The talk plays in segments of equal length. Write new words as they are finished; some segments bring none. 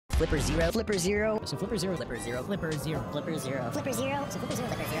flipper zero, flipper zero, so flipper zero, flipper zero, flipper zero, flipper zero, flipper zero, so flipper zero,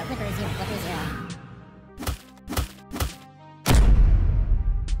 flipper zero, flipper zero, flipper zero.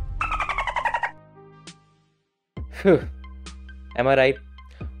 Phew. Am I right?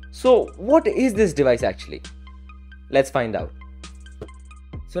 So what is this device actually? Let's find out.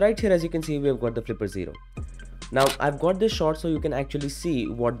 So right here, as you can see, we have got the flipper zero. Now I've got this shot so you can actually see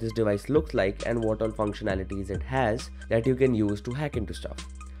what this device looks like and what all functionalities it has that you can use to hack into stuff.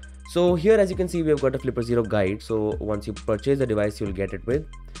 So here, as you can see, we have got a flipper zero guide. So once you purchase the device, you'll get it with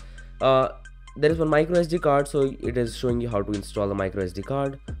there is one micro SD card. So it is showing you how to install the micro SD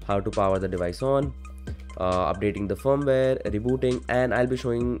card, how to power the device on, updating the firmware, rebooting, and I'll be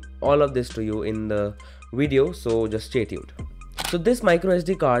showing all of this to you in the video, so just stay tuned. So this micro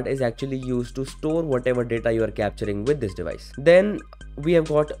SD card is actually used to store whatever data you are capturing with this device. Then we have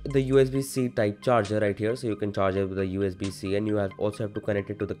got the USB-C type charger right here, so you can charge it with a USB-C, and you also have to connect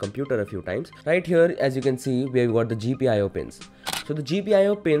it to the computer a few times. Right here, as you can see, we have got the GPIO pins. So the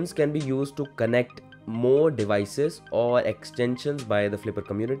GPIO pins can be used to connect more devices or extensions by the Flipper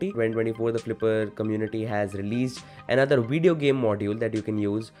community. 2024, the Flipper community has released another video game module that you can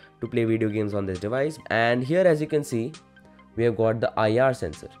use to play video games on this device. And here, as you can see, we have got the IR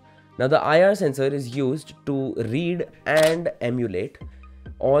sensor. Now the IR sensor is used to read and emulate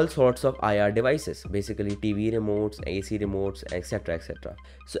all sorts of IR devices, basically TV remotes, AC remotes, etc, etc.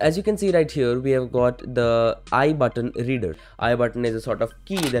 So as you can see right here, we have got the I button reader. I button is a sort of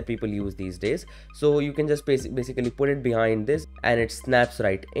key that people use these days. So you can just basically put it behind this and it snaps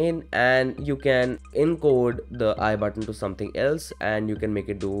right in, and you can encode the I button to something else and you can make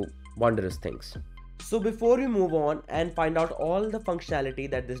it do wondrous things. So before we move on and find out all the functionality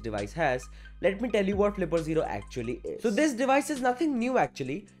that this device has, let me tell you what Flipper Zero actually is. So this device is nothing new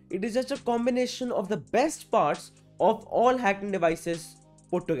actually. It is just a combination of the best parts of all hacking devices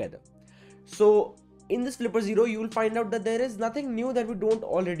put together. So in this Flipper Zero, you will find out that there is nothing new that we don't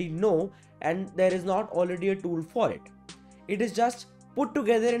already know, and there is not already a tool for it. It is just put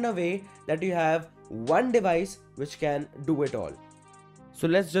together in a way that you have one device which can do it all. So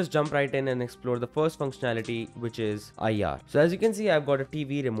let's just jump right in and explore the first functionality, which is IR. So as you can see, I've got a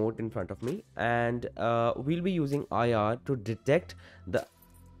TV remote in front of me, and we'll be using IR to detect the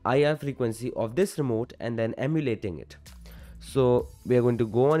IR frequency of this remote and then emulating it. So we are going to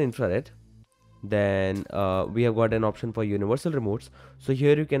go on infrared. Then we have got an option for universal remotes. So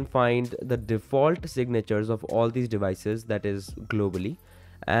here you can find the default signatures of all these devices, that is globally.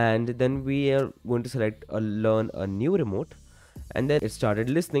 And then we are going to select learn a new remote. And then it started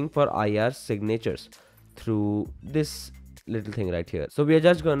listening for IR signatures through this little thing right here. So we are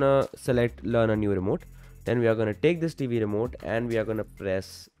just gonna select learn a new remote. Then we are gonna take this TV remote and we are gonna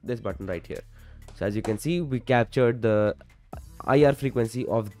press this button right here. So as you can see, we captured the IR frequency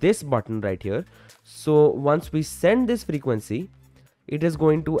of this button right here. So once we send this frequency, it is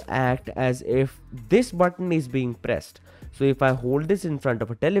going to act as if this button is being pressed. So if I hold this in front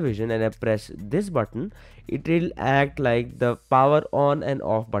of a television and I press this button, it will act like the power on and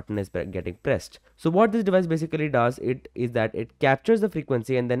off button is getting pressed. So what this device basically does is that it captures the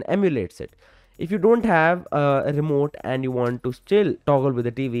frequency and then emulates it. If you don't have a remote and you want to still toggle with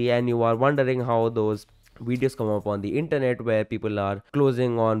the TV and you are wondering how those videos come up on the internet where people are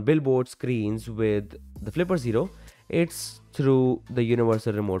closing on billboard screens with the Flipper Zero, it's through the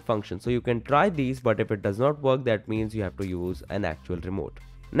universal remote function. So you can try these, but if it does not work, that means you have to use an actual remote.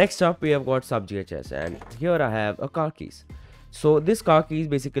 Next up, we have got sub-GHS, and here I have a car keys. So this car keys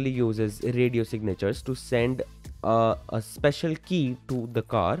basically uses radio signatures to send a special key to the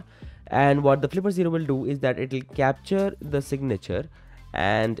car, and what the Flipper Zero will do is that it will capture the signature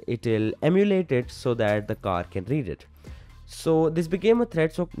and it will emulate it so that the car can read it. So this became a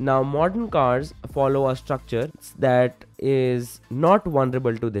threat. So now modern cars follow a structure that is not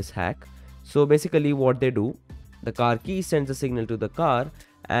vulnerable to this hack. So basically what they do, the car key sends a signal to the car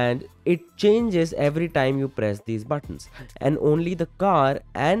and it changes every time you press these buttons, and only the car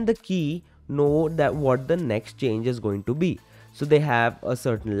and the key know that what the next change is going to be. So they have a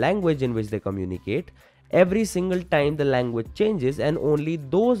certain language in which they communicate. Every single time the language changes, and only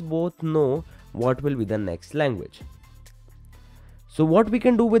those both know what will be the next language. So what we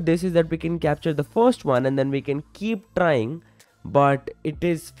can do with this is that we can capture the first one and then we can keep trying, but it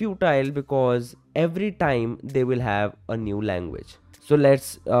is futile because every time they will have a new language. So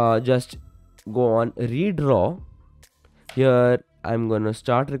let's just go on redraw. Here I'm gonna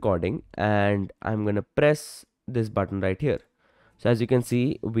start recording and I'm gonna press this button right here. So as you can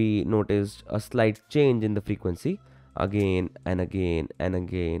see, we noticed a slight change in the frequency again and again and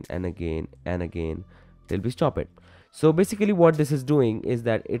again and again and again till we stop it. So basically what this is doing is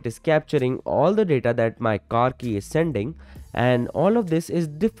that it is capturing all the data that my car key is sending, and all of this is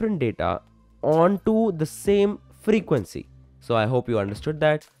different data onto the same frequency. So I hope you understood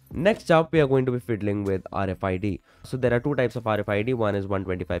that. Next up, we are going to be fiddling with RFID. So there are two types of RFID. One is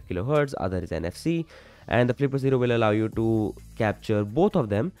 125 kilohertz, other is NFC, and the Flipper Zero will allow you to capture both of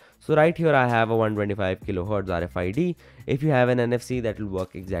them. So right here I have a 125 kilohertz RFID. If you have an NFC, that will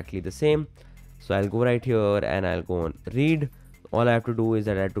work exactly the same. So I'll go right here and I'll go on read. All I have to do is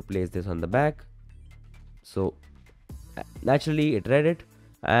that I have to place this on the back. So naturally it read it,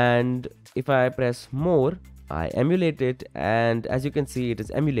 and if I press more, I emulate it, and as you can see, it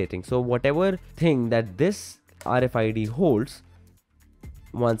is emulating. So whatever thing that this RFID holds,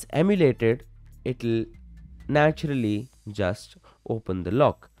 once emulated, it will naturally just open the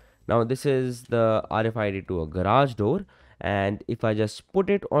lock. Now this is the RFID to a garage door, and if I just put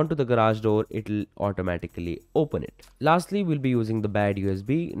it onto the garage door, it will automatically open it. Lastly, we'll be using the bad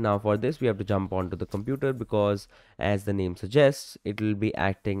USB. Now for this, we have to jump onto the computer because, as the name suggests, it will be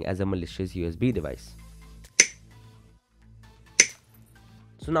acting as a malicious USB device.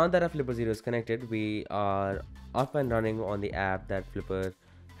 So now that our Flipper Zero is connected, we are up and running on the app that Flipper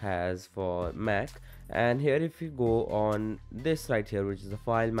has for Mac. And here, if you go on this right here, which is the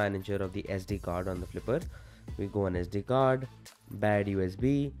file manager of the SD card on the Flipper, we go on SD card, bad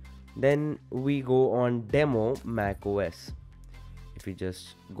USB, then we go on demo Mac OS. If we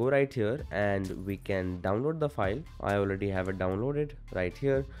just go right here and we can download the file, I already have it downloaded right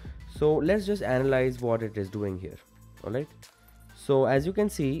here. So let's just analyze what it is doing here. All right. So as you can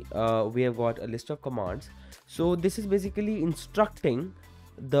see, we have got a list of commands. So this is basically instructing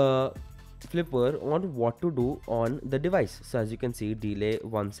the Flipper on what to do on the device. So as you can see, delay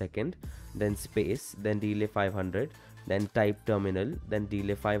 1 second, then space, then delay 500, then type terminal, then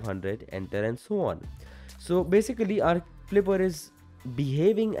delay 500, enter, and so on. So basically our Flipper is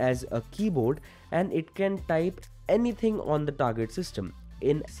behaving as a keyboard, and it can type anything on the target system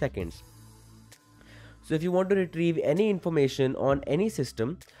in seconds. So if you want to retrieve any information on any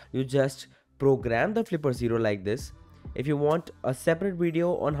system, you just program the Flipper Zero like this. If you want a separate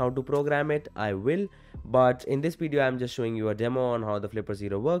video on how to program it, I will. But in this video, I'm just showing you a demo on how the Flipper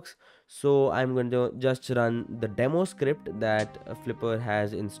Zero works. So I'm going to just run the demo script that Flipper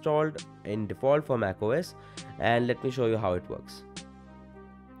has installed in default for macOS. And let me show you how it works.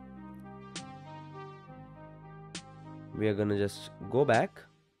 We are going to just go back.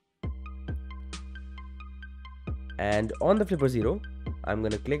 And on the Flipper Zero, I'm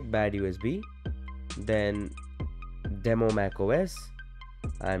going to click bad USB, then demo macOS.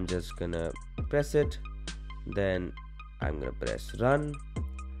 I'm just going to press it, then I'm going to press run,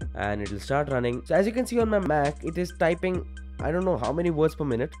 and it will start running. So as you can see on my Mac, it is typing, I don't know how many words per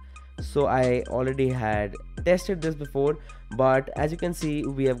minute. So I already had tested this before, but as you can see,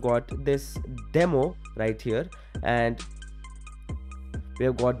 we have got this demo right here, and we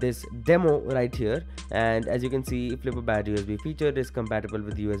have got this demo right here, and as you can see, Flipper bad USB feature is compatible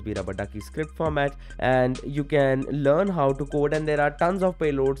with USB rubber ducky script format, and you can learn how to code, and there are tons of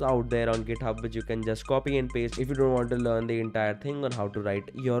payloads out there on GitHub which you can just copy and paste if you don't want to learn the entire thing on how to write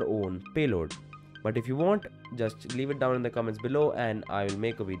your own payload. But if you want, just leave it down in the comments below and I will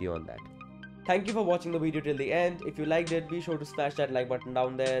make a video on that. Thank you for watching the video till the end. If you liked it, be sure to smash that like button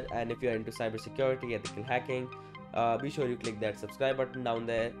down there, and if you are into cybersecurity, ethical hacking, be sure you click that subscribe button down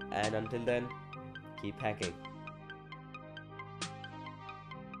there, and until then, keep hacking.